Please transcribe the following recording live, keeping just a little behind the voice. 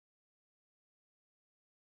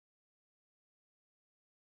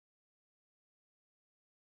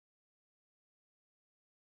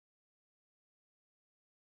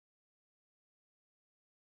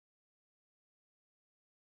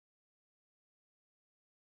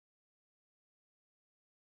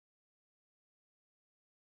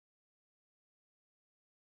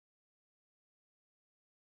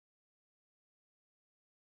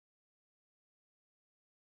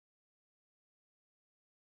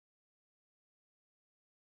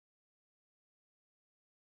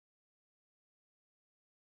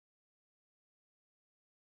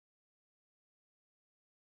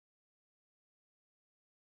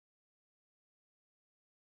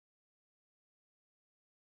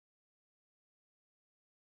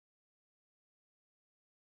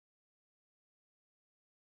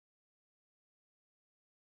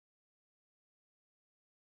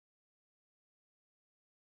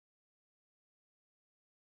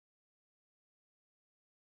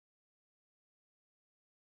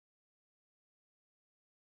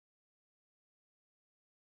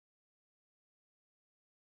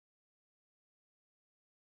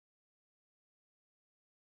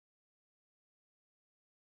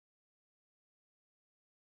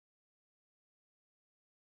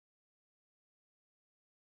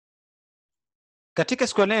Katika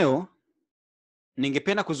siku ya leo,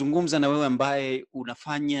 ningependa kuzungumza na wewe ambaye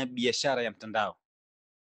unafanya biashara ya mtandao.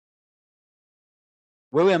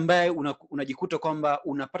 Wewe ambaye unajikuta kwamba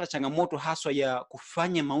unapata changamoto haswa ya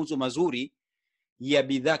kufanya mauzo mazuri ya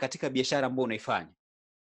bidhaa katika biashara ambayo unaifanya.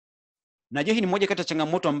 Najua hii ni moja kati ya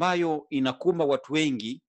changamoto ambayo inakumba watu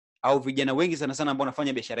wengi au vijana wengi sana sana ambao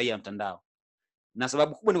wanafanya biashara hii ya mtandao. Na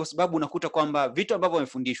sababu kubwa ni kwa sababu unakuta kwamba vitu ambavyo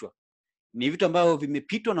wamefundishwa ni vitu ambavyo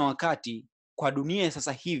vimepitwa na wakati kwa dunia ya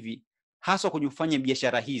sasa hivi, haswa kwenye kufanya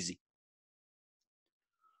biashara hizi.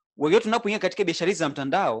 Wengi wetu tunapoingia katika biashara hizi za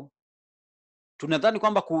mtandao, tunadhani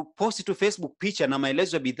kwamba kuposti tu Facebook picha na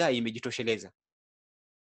maelezo ya bidhaa imejitosheleza.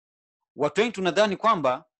 Watu wengi tunadhani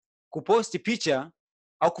kwamba kuposti picha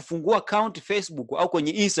au kufungua account Facebook au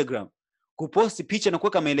kwenye Instagram, kuposti picha na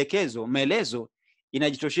kuweka maelezo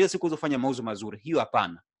inajitosheleza siku kufanya mauzo mazuri. Hiyo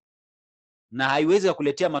hapana. Na haiwezi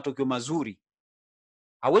kukuletea matokeo mazuri.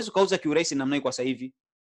 Hauwezi kuuza kiurahisi namna hii kwa sasa hivi.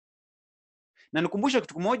 Na nikumbusha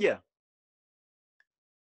kitu kimoja.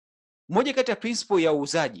 Moja kati ya principle ya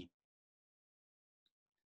uuzaji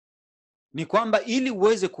ni kwamba ili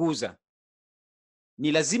uweze kuuza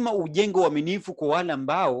ni lazima ujenge uaminifu kwa wale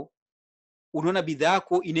ambao unaona bidhaa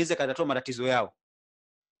yako inaweza kutatua matatizo yao.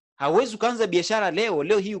 Hauwezi kuanza biashara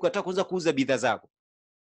leo hii ukataka kuanza kuuza bidhaa zako.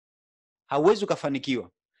 Hauwezi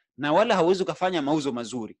kufanikiwa na wala hauwezi kufanya mauzo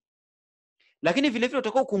mazuri. Lakini vile vile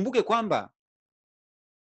utakao ukumbuke kwamba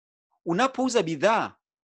unapouza bidhaa,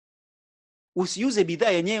 usiuze bidhaa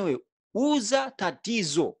yenyewe, uza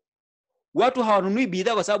tatizo. Watu hawanunui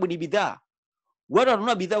bidhaa kwa sababu ni bidhaa. Watu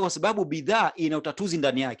wanunua bidhaa kwa sababu bidhaa ina utatuzi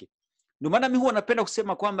ndani yake. Ndio maana mimi huwa napenda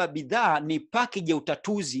kusema kwamba bidhaa ni package ya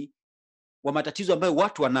utatuzi wa matatizo ambayo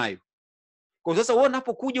watu wanayo. Kwa sasa wewe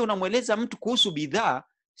unapokuja unamweleza mtu kuhusu bidhaa,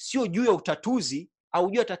 sio juu ya utatuzi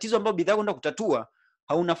au juu ya tatizo ambalo bidhaa unataka kutatua,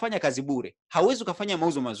 haunafanya kazi bure. Hauwezi kufanya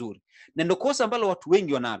mauzo mazuri. Na ndio kosa ambalo watu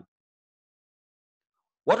wengi wanalo.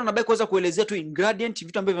 Watu wanabaki kuweza kuelezea tu ingredient,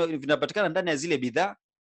 vitu ambavyo vinapatikana ndani ya zile bidhaa.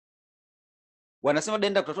 Wanasema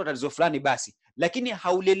daenda kutatua tatizo fulani basi, lakini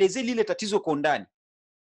haulielezei lile tatizo kwa ndani.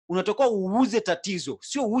 Unatoka uuze tatizo,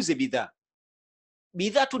 sio uuze bidhaa.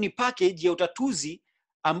 Bidhaa tu ni package ya utatuzi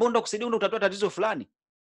ambao ndio kusaidia kutatua tatizo fulani.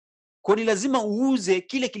 Kwa ni lazima uuze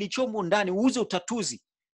kile kilichomo ndani, uuze utatuzi.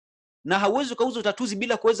 Na hauwezi kuuza utatuzi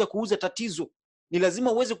bila kuweza kuuza tatizo. Ni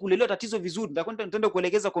lazima uweze kuelewa tatizo vizuri. Nitakwenda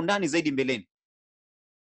kuelekeza kwa ndani zaidi mbeleni.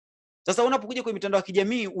 Sasa unapokuja kwenye mitandao ya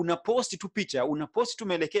kijamii, unaposti tu picha, unaposti tu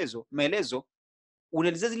maelezo,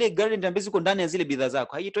 unaelezea zile ingredient ambazo ziko ndani ya zile bidhaa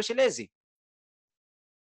zako. Haitoshelezi.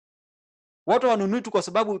 Watu wanunui tu kwa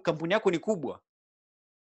sababu kampuni yako ni kubwa.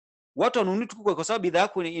 Watu wanunui tu kwa sababu bidhaa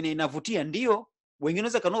yako inavutia. Ndio, wengine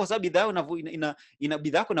wanaweza kanunua kwa sababu bidhaa yako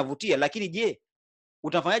bidhaa yako inavutia, lakini je,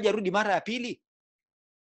 utafanyaje arudi mara ya pili?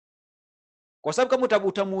 Kwa sababu kama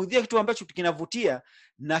utamuudhia kitu ambacho kinavutia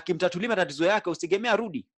na kimtatulia matatizo yake, usitegemea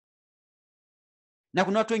arudi. Na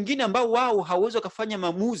kuna watu wengine ambao wao hawawezi kufanya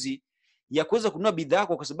maamuzi ya kuweza kununua bidhaa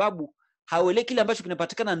yako kwa sababu hawaelewi kile ambacho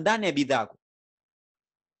kinapatikana ndani ya bidhaa yako.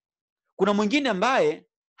 Kuna mwingine ambaye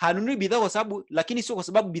hanunui bidhaa kwa sababu, lakini sio kwa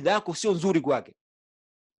sababu bidhaa yako sio nzuri kwake.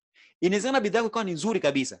 Inawezekana bidhaa yako ikawa ni nzuri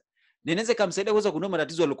kabisa na inaweza kumsaidia kuweza kununua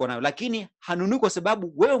matatizo aliyokuwa nayo, lakini hanunui kwa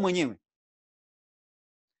sababu wewe mwenyewe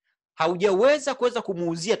haujaweza kuweza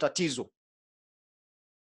kumuuzia tatizo.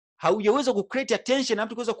 Haujaweza kucreate attention na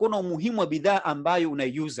mtu kuweza kuona umuhimu wa bidhaa ambayo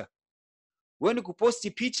unaiuza. Wewe ni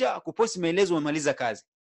kuposti picha, kuposti maelezo, umemaliza kazi.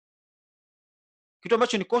 Kitu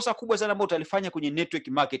ambacho ni kosa kubwa sana ambalo utalifanya kwenye network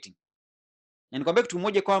marketing. Na nikwambia kitu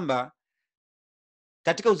kimoja kwamba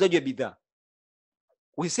katika uuzaji wa bidhaa,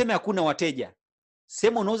 usiseme hakuna wateja.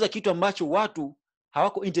 Sema unauza kitu ambacho watu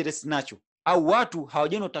hawako interest nacho, au watu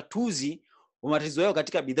hawajaona utatuzi wa matatizo yao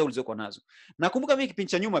katika bidhaa ulizokuwa nazo. Nakumbuka mimi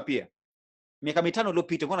kipindi cha nyuma pia, miaka 5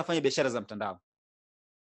 iliyopita nilikuwa nafanya biashara za mtandao.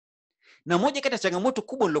 Na moja kati ya changamoto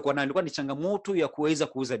kubwa nilikuwa nayo ilikuwa ni changamoto ya kuweza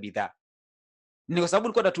kuuza bidhaa. Ni kwa sababu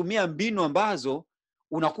nilikuwa natumia mbinu ambazo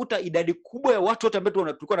unakuta idadi kubwa ya watu wote ambao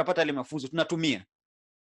tulikuwa tunapata ile mafunzo tunatumia.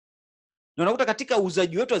 Na unakuta katika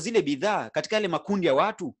uuzaji wetu wa zile bidhaa, katika yale makundi ya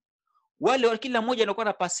watu, wale kila mmoja anakuwa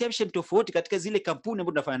na perception tofauti katika zile kampuni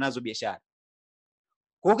ambazo tunafanya nazo biashara.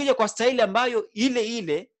 Kwa ukija kwa style ambayo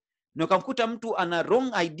ile na ukamkuta mtu ana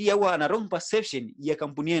wrong idea au ana wrong perception ya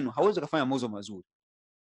kampuni yenu, hawezi kufanya mauzo mazuri.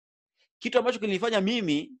 Kitu ambacho kilinifanya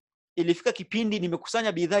mimi, ilifika kipindi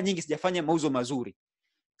nimekusanya bidhaa nyingi sijafanya mauzo mazuri.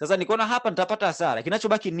 Sasa nikaona hapa nitapata hasara.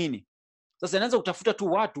 Kinachobaki nini? Sasa naanza kutafuta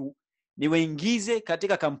tu watu niwaingize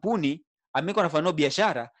katika kampuni ameko anafanya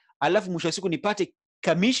biashara, alafu mwisho wa siku nipate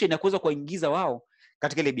commission ya kuweza kuingiza wao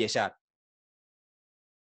katika ile biashara.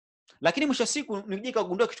 Lakini mwisho wa siku nilikuja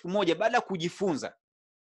kugundua kitu kimoja baada ya kujifunza,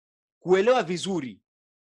 kuelewa vizuri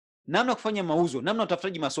namna kufanya mauzo, namna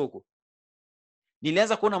utafutaji masoko,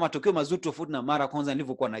 nilianza kuona matokeo mazuri tofauti na mara kwanza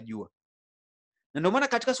nilivyokuwa najua. Na ndio maana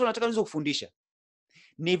katika swali nataka niweze kufundisha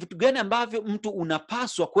ni vitu gani ambavyo mtu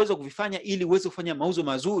unapaswa kuweza kuvifanya ili uweze kufanya mauzo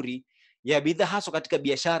mazuri ya bidhaa hasa katika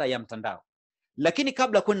biashara ya mtandao. Lakini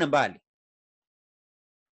kabla kwenda mbali,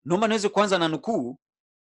 naomba niweze kuanza na nukuu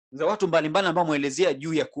za watu mbalimbali ambao wameelezea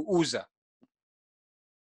juu ya kuuza.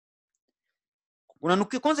 Kuna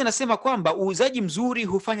nukuu kwanza inasema kwamba uuzaji mzuri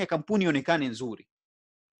hufanya kampuni ionekane nzuri.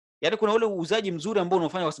 Yaani kuna ule uuzaji mzuri ambao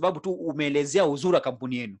unafanya kwa sababu tu umeelezea uzuri wa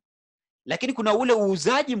kampuni yenu. Lakini kuna ule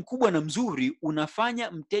uuzaji mkubwa na mzuri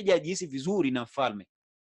unafanya mteja ajihisi vizuri na mfalme.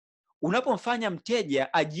 Unapomfanya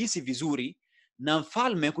mteja ajihisi vizuri na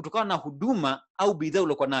mfalme kutokana na huduma au bidhaa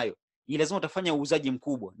uliyokuwa nayo, ni lazima utafanya uuzaji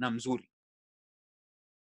mkubwa na mzuri.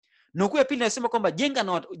 Nukuu ya pili inasema kwamba jenga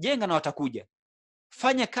na watakuja.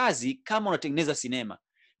 Fanya kazi kama unatengeneza sinema.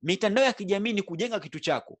 Mitandao ya kijamii ni kujenga kitu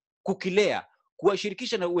chako, kukilea,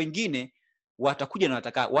 kuwashirikisha na wengine, watakuja na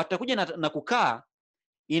watakaa. Watakuja na kukaa,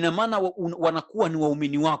 ina maana wanakuwa ni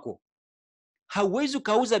waumini wako. Hauwezi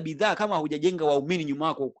ukauza bidhaa kama hujajenga waumini nyuma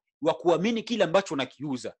yako wa kuamini kile ambacho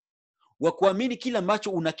unakiuza, wa kuamini kile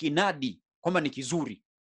ambacho unakinadi kwamba ni kizuri.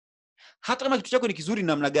 Hata kama kitu chako ni kizuri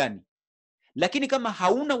namna gani, lakini kama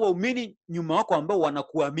hauna waumini nyuma wako ambao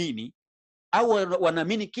wanakuamini au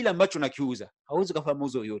wanaamini kile ambacho unakiuza, hauwezi kufanya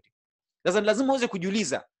mauzo yoyote. Sasa lazima uweze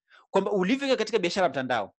kujiuliza kwamba ulivyo katika biashara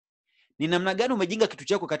mtandao, ni namna gani umejenga kitu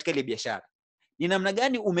chako katika ile biashara, ni namna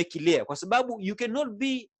gani umekilea, kwa sababu you cannot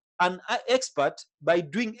be an expert by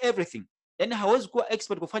doing everything. Yani hawezi kuwa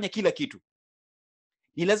expert kufanya kila kitu.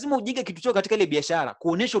 Ni lazima ujenge kitu chako katika ile biashara,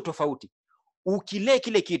 kuonesha utofauti, ukilee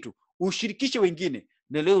kile kitu, ushirikishe wengine,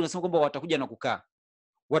 na leo unasema kwamba watakuja na kukaa.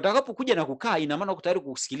 Watakapokuja na kukaa, ina maana uko tayari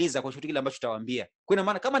kusikiliza kwa chochote kile ambacho utawaambia. Kwa ina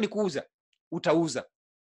maana kama ni kuuza, utauza.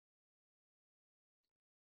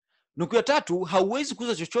 Nukuu ya tatu, hauwezi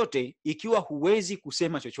kuuza chochote ikiwa huwezi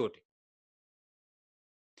kusema chochote.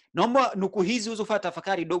 Naomba nukuu hizi uzofanya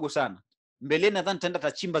tafakari dogo sana. Mbele nadhani nitaenda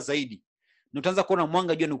tachimba zaidi, na utaanza kuona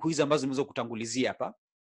mwanga juu ya nukuu hizi ambazo nimeweza kutangulizia hapa.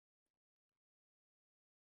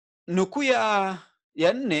 Nukuu ya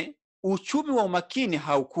 4, uchumi wa umakini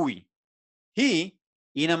haukui. Hii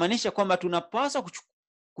inamaanisha kwamba tunapaswa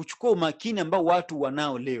kuchukua umakini ambao watu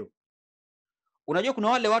wanao leo. Unajua kuna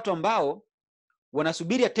wale watu ambao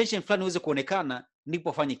wanasubiri attention fulani iweze kuonekana ndipo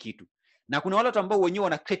wafanye kitu, na kuna wale watu ambao wenyewe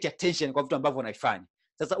wana create attention kwa vitu ambavyo wanaifanya.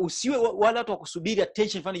 Sasa usiwe wale watu wa kusubiri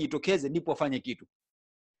attention fulani jitokeze ndipo wafanye kitu.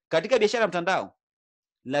 Katika biashara mtandao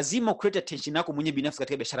lazima create attention yako mwenyewe binafsi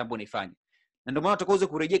katika biashara ambayo unaifanya. Na ndio maana utakaweza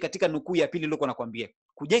kurejea katika nukuu ya pili nilikuwa nakwambia,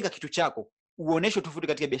 kujenga kitu chako, uoneshe tofauti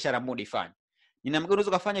katika biashara ambayo unaifanya. Ni namna gani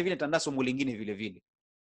unaweza kufanya vile tandazo somo lingine vile vile.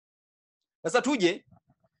 Sasa tuje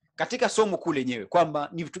katika somo kule lenyewe kwamba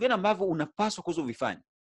ni vitu gani ambavyo unapaswa kuzo vifanye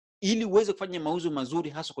ili uweze kufanya mauzo mazuri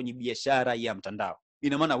hasa kwenye biashara ya mtandao.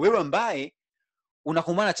 Ina maana wewe ambaye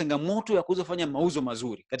unakumbana na changamoto ya kuweza kufanya mauzo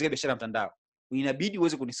mazuri katika biashara ya mtandao, inabidi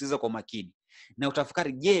uweze kunisikiliza kwa makini na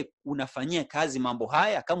utafakari, je, unafanyia kazi mambo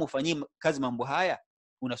haya? Kama ufanyie kazi mambo haya,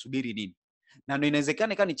 unasubiri nini? Na ndio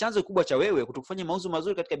inawezekana kama ni chanzo kubwa cha wewe kutokufanya mauzo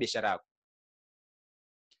mazuri katika biashara yako.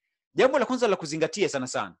 Jambo la kwanza la kuzingatia sana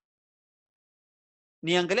sana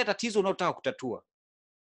ni angalia tatizo unalotaka kutatua.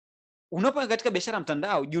 Unapoingia katika biashara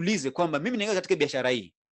mtandao, jiulize kwamba mimi naingia katika biashara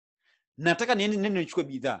hii, nataka nini nichukue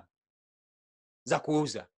bidhaa za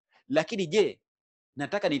kuuza, lakini je,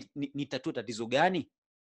 nataka nitatue tatizo gani?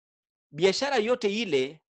 Biashara yote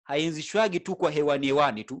ile haianzishwagi tu kwa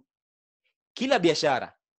hewani tu. Kila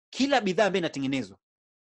biashara, kila bidhaa ambayo inatengenezwa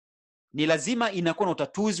ni lazima inakuwa na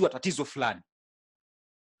utatuzi wa tatizo fulani.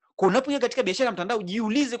 Kwa unapoingia katika biashara mtandao,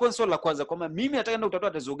 jiulize kwanza swali la kwanza kwamba mimi nataka ndio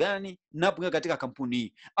kutatua tatizo gani ninapoingia katika kampuni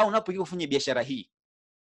hii au unapoingia kufanya biashara hii.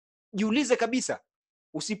 Jiulize kabisa,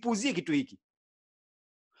 usipuuzie kitu hiki.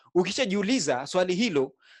 Ukishajiuliza swali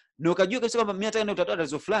hilo na ukajua kabisa kwamba mimi nataka ndio kutatua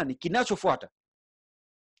tatizo fulani, kinachofuata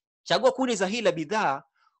chagua kundi sahihi la bidhaa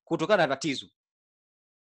kutokana na tatizo.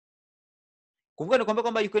 Kumbuka nikwambia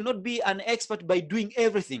kwamba you cannot be an expert by doing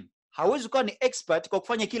everything. Hauwezi kuwa ni expert kwa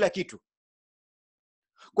kufanya kila kitu.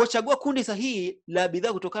 Kwa chagua kundi sahihi la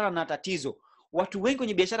bidhaa kutokana na tatizo. Watu wengi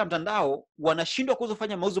kwenye biashara mtandao wanashindwa kuweza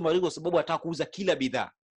kufanya mauzo mazuri kwa sababu wanataka kuuza kila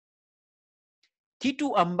bidhaa,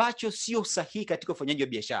 kitu ambacho sio sahihi katika ufanyaji wa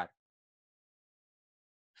biashara.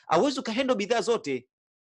 Hauwezi ukahandle bidhaa zote,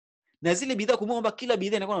 na zile bidhaa kumbuka kwamba kila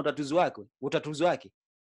bidhaa inakuwa na utatuzi wake.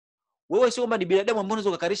 Wewe sio kwamba ni binadamu ambao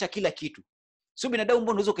unaweza kukarisha kila kitu. Sio binadamu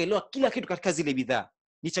ambao unaweza kuelewa kila kitu katika zile bidhaa.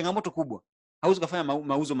 Ni changamoto kubwa. Hauwezi kufanya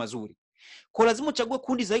mauzo mazuri. Kwa lazima uchague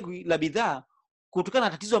kundi sahihi la bidhaa kutokana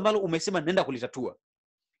na tatizo ambalo umesema nenda kulitatua.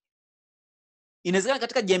 Inawezekana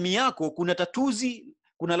katika jamii yako kuna tatuzi,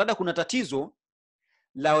 kuna tatizo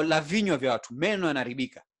la vinywa vya watu, meno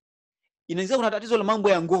yanaharibika. Inaweza kuna tatizo la mambo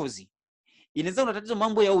ya ngozi. Inaweza kuna tatizo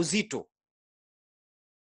mambo ya uzito.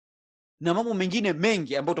 Na mambo mengine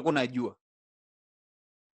mengi ambayo utakuwa unajua.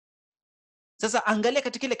 Sasa angalia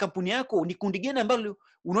katika ile kampuni yako ni kundi gani ambalo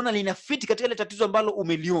unaona linafiti katika ile tatizo ambalo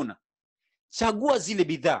umeliona. Chagua zile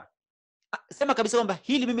bidhaa. Sema kabisa kwamba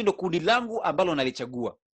hili mimi ndo kundi langu ambalo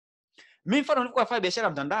nalichagua. Mimi mfano nilikuwa nafanya biashara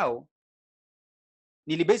mtandao,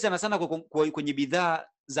 nilibase sana kwenye bidhaa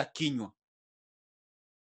za kinywa.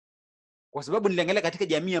 Kwa sababu niliangalia katika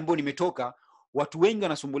jamii ambayo nimetoka, watu wengi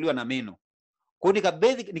wanasumbuliwa na meno. Kwa hiyo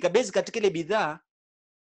nikabase katika ile bidhaa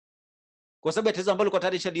kwa sababu ya tatizo ambalo kwa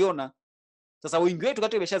tayari nishaliona. Sasa wengi wetu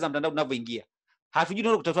katika biashara za mtandao tunavyoingia, hatujui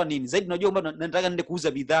ndio kutatua nini. Zaidi tunajua kwamba nataka niende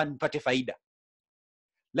kuuza bidhaa nipate faida.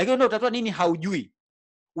 Lakini ndio kutatua nini haujui.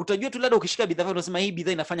 Utajua tu labda ukishika bidhaa fulani unasema hii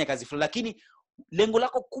bidhaa inafanya kazi fulani, lakini lengo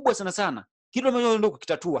lako kubwa sana kile ambacho ndio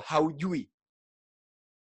kukitatua haujui.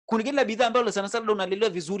 Kundi gani la bidhaa ambalo sana sana unalielewa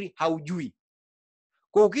vizuri haujui.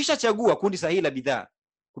 Kwa ukishachagua kundi sahihi la bidhaa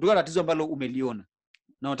kutokana na tatizo ambalo umeliona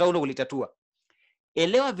na unataka ndio kulitatua,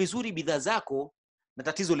 elewa vizuri bidhaa zako na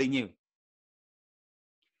tatizo lenyewe.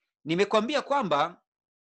 Nimekwambia kwamba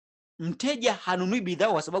mteja hanunui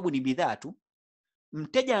bidhaa kwa sababu ni bidhaa tu.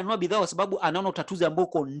 Mteja ananunua bidhaa kwa sababu anaona utatuzi ambao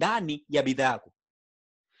uko ndani ya bidhaa yako.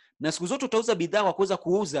 Na siku zote utauza bidhaa kwa kuweza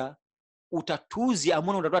kuuza utatuzi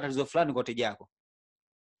ambao unatatua tatizo fulani kwa wateja wako.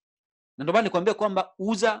 Na ndio maana nikwambia kwamba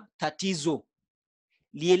uza tatizo.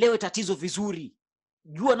 Lielewe tatizo vizuri.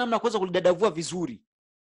 Jua namna kuweza kulidadavua vizuri.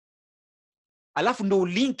 Alafu ndio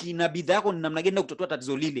ulinki na bidhaa yako ni namna gani kutatua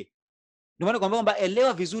tatizo lile. Ndio maana nikwambia kwamba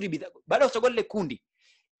elewa vizuri bidhaa. Baada ya kuchagua lile kundi,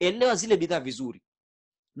 elewa zile bidhaa vizuri.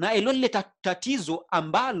 Na elewa lile tatizo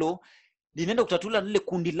ambalo linaenda kutatula lile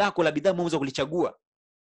kundi lako la bidhaa unaweza kulichagua.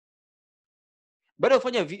 Baada ya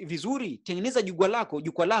kufanya vizuri, tengeneza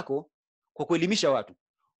jukwaa lako kwa kuelimisha watu.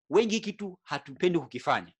 Wengi kitu hatupendi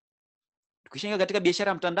kukifanya. Tukishaingia katika biashara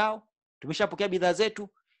ya mtandao, tumeshapokea bidhaa zetu,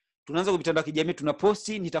 tunaanza kwa mitandao ya kijamii,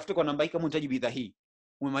 tunaposti, nitafute kwa namba hii kama unahitaji bidhaa hii.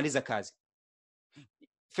 Umemaliza kazi.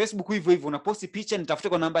 Facebook hivyo unaposti picha, nitafute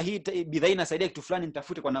kwa namba hii, bidhaa hii inasaidia kitu fulani,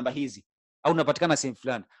 nitafute kwa namba hizi. Au unapatikana sehemu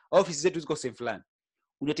fulani. Ofisi zetu ziko sehemu fulani.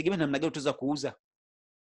 Unategemea namna gani utaweza kuuza?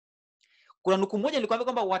 Kuna nukuu moja nilikwambia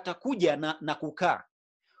kwamba watakuja na kukaa.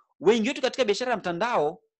 Wengi wetu katika biashara ya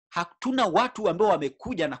mtandao hatuna watu ambao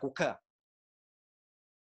wamekuja na kukaa.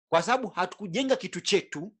 Kwa sababu hatukujenga kitu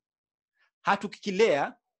chetu,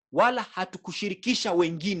 hatukikilea, wala hatukushirikisha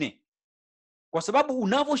wengine. Kwa sababu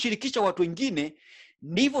unavyoshirikisha watu wengine,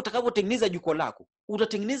 ndivyo utakavyotengeneza jukwaa lako.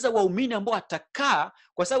 Utatengeneza waumini ambao atakaa,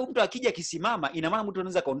 kwa sababu mtu akija akisimama, ina maana mtu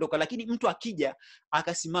anaweza kaondoka, lakini mtu akija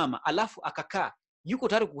akasimama, alafu akakaa, yuko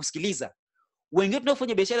tayari kukusikiliza. Wengine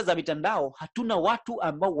tunafanya biashara za mitandao, hatuna watu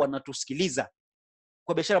ambao wanatusikiliza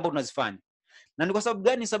kwa biashara ambazo tunazifanya. Na ni kwa sababu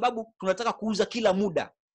gani? Sababu tunataka kuuza kila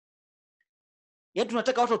muda. Yaani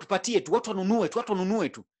tunataka watu watupatie tu, watu wanunue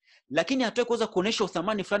tu. Lakini hatutaki kuweza kuonesha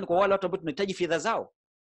uthamani fulani kwa wale watu ambao tunahitaji fedha zao.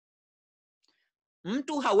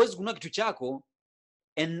 Mtu hawezi kununua kitu chako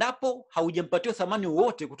endapo haujampatia uthamani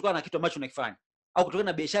wote kutokana na kitu ambacho unakifanya au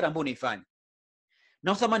kutokana na biashara ambayo unaifanya.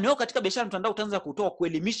 Na uthamani wako katika biashara mtandao utaanza kutoa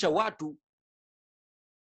kuelimisha watu.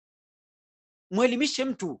 Muelimishe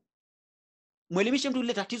mtu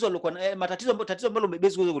ile tatizo alilokuwa tatizo ambalo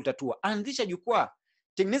umebezi kuweza kutatua. Anzisha jukwaa,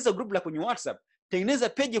 tengeneza group la kwenye WhatsApp, tengeneza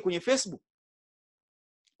page kwenye Facebook.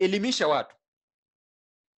 Elimisha watu.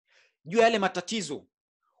 Jua yale matatizo.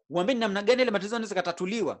 Uambie namna gani ile matatizo yanaweza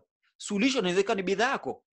kutatuliwa. Suluhisho inawezekana ni bidhaa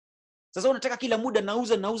yako. Sasa unataka kila muda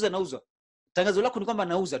nauza. Tangazo lako ni kwamba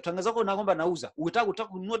nauza. Tangazo lako ni kwamba nauza. Unataka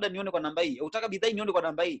kununua nione kwa namba hii. Unataka bidhaa nione kwa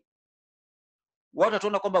namba hii. Watu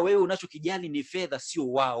wataona kwamba wewe unachokijali ni fedha,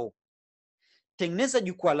 sio wao. Tengeneza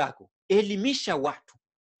jukwaa lako. Elimisha watu.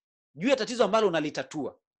 Juu ya tatizo ambalo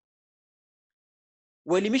unalitatua.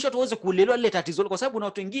 Waelimisha watu waweze kuelewa lile tatizo, kwa sababu kuna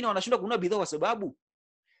watu wengine wanashindwa kununua bidhaa kwa sababu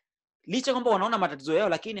licha kwamba wanaona matatizo yao,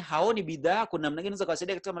 lakini haoni bidhaa yako namna gani inaweza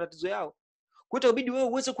kuwasaidia katika matatizo yao. Kwa hiyo inabidi wewe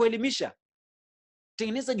uweze kuelimisha.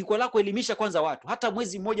 Tengeneza jukwaa lako, elimisha kwanza watu, hata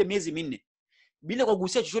mwezi mmoja, miezi minne, bila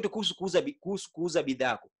kugusia chochote kuhusu kuuza bidhaa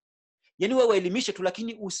yako. Yaani wewe waelimishe tu,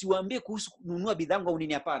 lakini usiwaambie kuhusu kununua bidhaa yangu au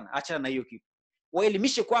nini. Hapana, achana na hiyo kitu.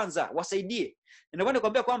 Waelimishe kwanza, wasaidie. Ndio maana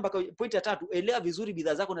nakwambia kwamba point ya 3, elewa vizuri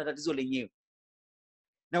bidhaa zako na tatizo lenyewe.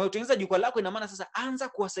 Na utengeneza jukwaa lako, ina maana sasa anza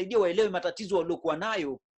kuwasaidia waelewe matatizo waliokuwa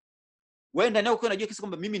nayo. Wewe ndani yako unajua kisa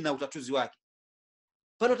kwamba mimi nina utatuzi wake.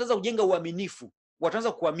 Pale utaanza kujenga uaminifu,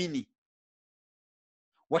 wataanza kuamini.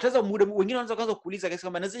 Wataanza muda wengine wanaanza kuanza kuuliza kisa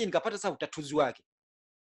kwamba naweza nikapata sasa utatuzi wake.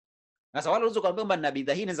 Sasa wale wanaweza kuambia kwamba na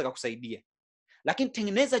bidhaa hii inaweza kukusaidia. Lakini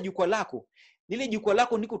tengeneza jukwaa lako. Lile jukwaa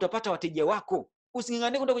lako ndiko utapata wateja wako.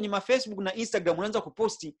 Usinganganie kwenda kwenye Facebook na Instagram unaanza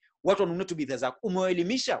kuposti watu wanunue tu bidhaa zako.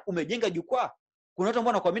 Umewaelimisha, umejenga jukwaa. Kuna watu ambao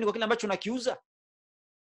wanakuamini kwa kile ambacho unakiuza.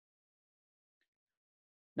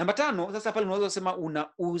 Namba 5, sasa pale unaweza kusema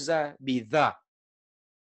unauza bidhaa.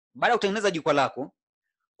 Baada ya kutengeneza jukwaa lako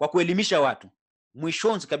kwa kuelimisha watu,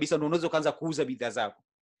 mwishoni kabisa ndio unaweza kuanza kuuza bidhaa zako.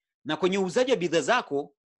 Na kwenye uuzaji wa bidhaa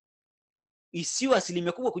zako isiwe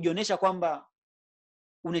asilimia kubwa kujionyesha kwamba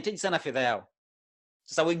unahitaji sana fedha yao.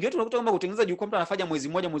 Sasa wengi wetu unakuta kwamba kutengeneza jukwaa mtu anafanya mwezi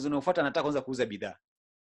mmoja, mwezi unaofuata anataka kuanza kuuza bidhaa.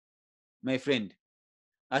 My friend,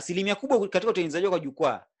 asilimia kubwa katika utengenezaji wa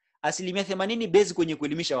jukwaa, asilimia 80 base kwenye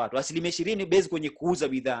kuelimisha watu, asilimia 20 base kwenye kuuza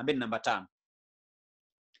bidhaa, ambaye ni namba 5.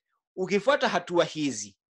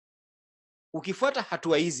 Ukifuata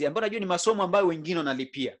hatua hizi ambapo najua ni masomo ambayo wengine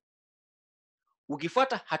wanalipia.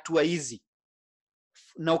 Ukifuata hatua hizi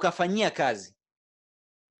na ukafanyia kazi,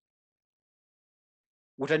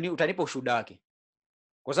 utanipa ushuhuda wake.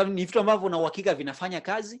 Kwa sababu ni vitu ambavyo na uhakika vinafanya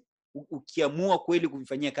kazi ukiamua kweli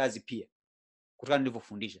kuvifanyia kazi pia. Kutokana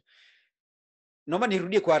nilivyofundisha. Naomba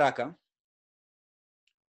nirudie kwa haraka.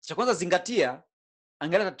 Cha kwanza, zingatia,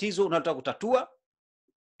 angalia tatizo unalotaka kutatua.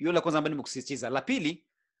 Hiyo la kwanza ambalo nimekusisitiza. La pili,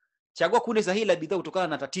 chagua kundi sahihi la bidhaa kutokana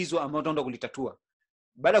na tatizo ambalo unataka kulitatua.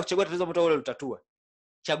 Baada ya kuchagua tatizo ambalo unataka kulitatua,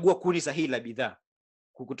 chagua kundi sahihi la bidhaa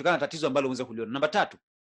kutokana na tatizo ambalo unaweza kuliona. Namba 3,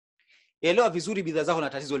 elewa vizuri bidhaa zako na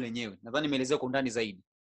tatizo lenyewe. Nadhani nimeelezea kwa undani zaidi.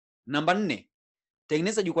 Namba 4,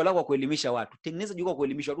 tengeneza jukwaa lako kwa kuelimisha watu. Tengeneza jukwaa kwa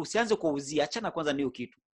kuelimisha watu. Usianze kuwauzia, achana kwanza ndio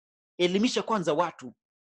kitu. Elimisha kwanza watu.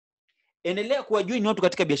 Endelea kuwajua ni watu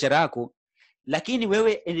katika biashara yako, lakini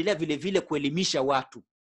wewe endelea vile vile kuelimisha watu.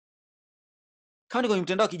 Kama ni kwenye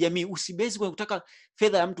mtandao wa kijamii, usibezi kwa kutaka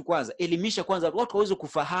fedha ya mtu kwanza. Elimisha kwanza watu waweze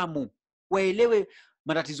kufahamu, waelewe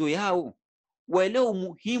matatizo yao, waelewe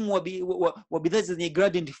umuhimu wa bidhaa zenye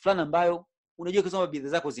gradient fulani ambayo unajua kwamba bidhaa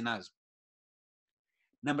zako zinazo.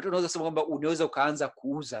 Na mtu unaweza kusema kwamba unaweza ukaanza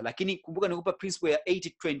kuuza, lakini kumbuka nikupa principle ya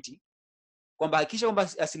 80-20 kwamba hakikisha kwamba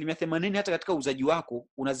asilimia 80 hata katika uuzaji wako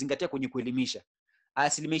unazingatia kwenye kuelimisha.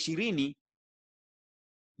 Asilimia 20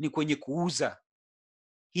 ni kwenye kuuza.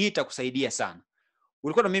 Hii itakusaidia sana.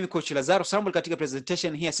 Ulikuwa na mimi coach Lazaro Samwel katika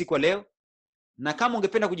presentation hii ya siku leo. Na kama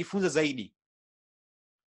ungependa kujifunza zaidi,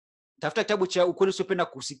 tafuta kitabu cha Ukweli Usiopenda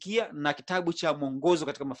Kusikia na kitabu cha Mwongozo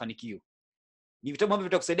katika Mafanikio. Ni vitabu ambavyo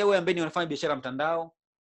vitakusaidia wewe ambaye unafanya biashara mtandao,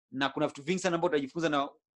 na kuna vitu vingi sana ambavyo utajifunza na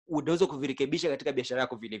unaweza kuvirekebisha katika biashara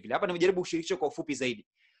yako vile vile. Hapa nimejaribu kushirikisha kwa ufupi zaidi,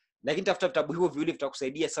 lakini tafuta vitabu hivyo viwili,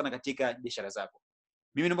 vitakusaidia sana katika biashara zako.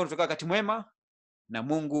 Mimi naomba tutoka wakati mwema na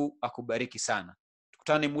Mungu akubariki sana.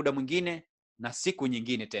 Tukutane muda mwingine na siku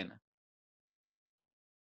nyingine tena.